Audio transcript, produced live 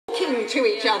kind to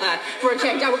each other for a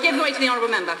change. I will give the way to the honourable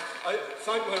member. I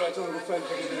thank my right honourable friend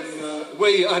for giving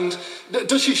way, and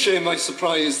does she share my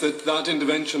surprise that that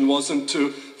intervention wasn't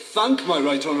to thank my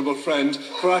right honourable friend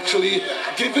for actually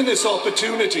giving this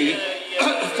opportunity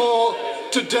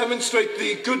to demonstrate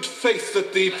the good faith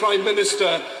that the Prime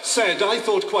Minister said, I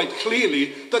thought quite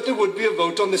clearly, that there would be a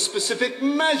vote on this specific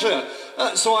measure.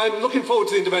 So I'm looking forward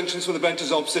to the interventions from the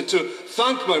benches opposite to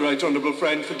thank my right honourable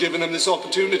friend for giving him this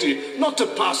opportunity, not to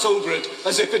pass over it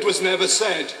as if it was never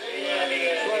said.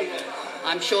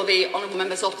 I'm sure the honourable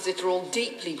members opposite are all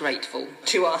deeply grateful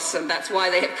to us, and that's why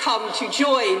they have come to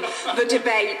join the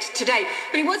debate today.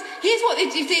 But here's what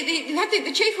you had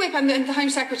the Chief Whip and the Home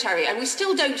Secretary, and we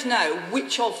still don't know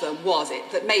which of them was it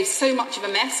that made so much of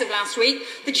a mess of last week.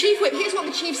 The Chief Whip, here's what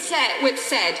the Chief Whip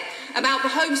said about the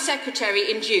Home Secretary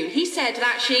in June. He said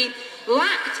that she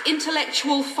lacked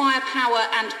intellectual firepower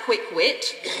and quick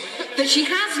wit, that she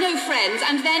has no friends,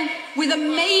 and then, with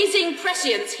amazing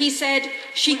prescience, he said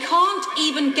she can't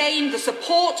even gain the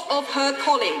support of her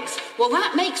colleagues. Well,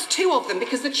 that makes two of them,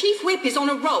 because the Chief Whip is on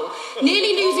a roll,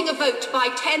 nearly losing a vote by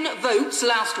 10 votes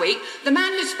last week. The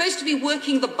man who's supposed to be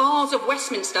working the bars of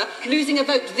Westminster, losing a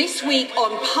vote this week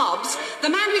on pubs. The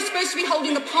man who's supposed to be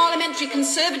holding the Parliamentary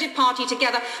Conservative Party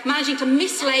together, managing to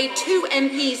mislay two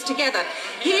MPs together.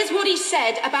 Here's what he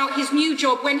said about his new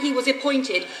job when he was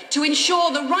appointed: to ensure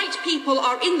the right people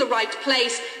are in the right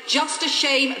place. Just a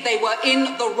shame they were in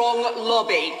the wrong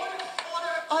lobby.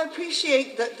 I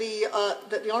appreciate that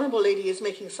the Honourable Lady is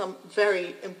making some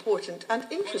very important and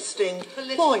interesting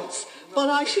points, but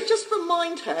I should just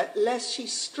remind her, lest she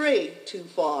stray too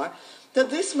far, that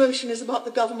this motion is about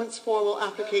the government's formal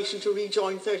application to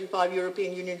rejoin 35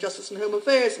 European Union Justice and Home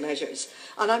Affairs measures,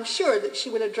 and I'm sure that she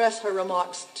will address her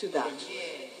remarks to that.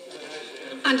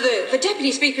 And the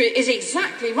Deputy Speaker is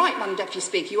exactly right, Madam Deputy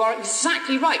Speaker. You are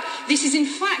exactly right. This is, in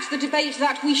fact, the debate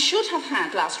that we should have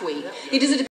had last week. It is a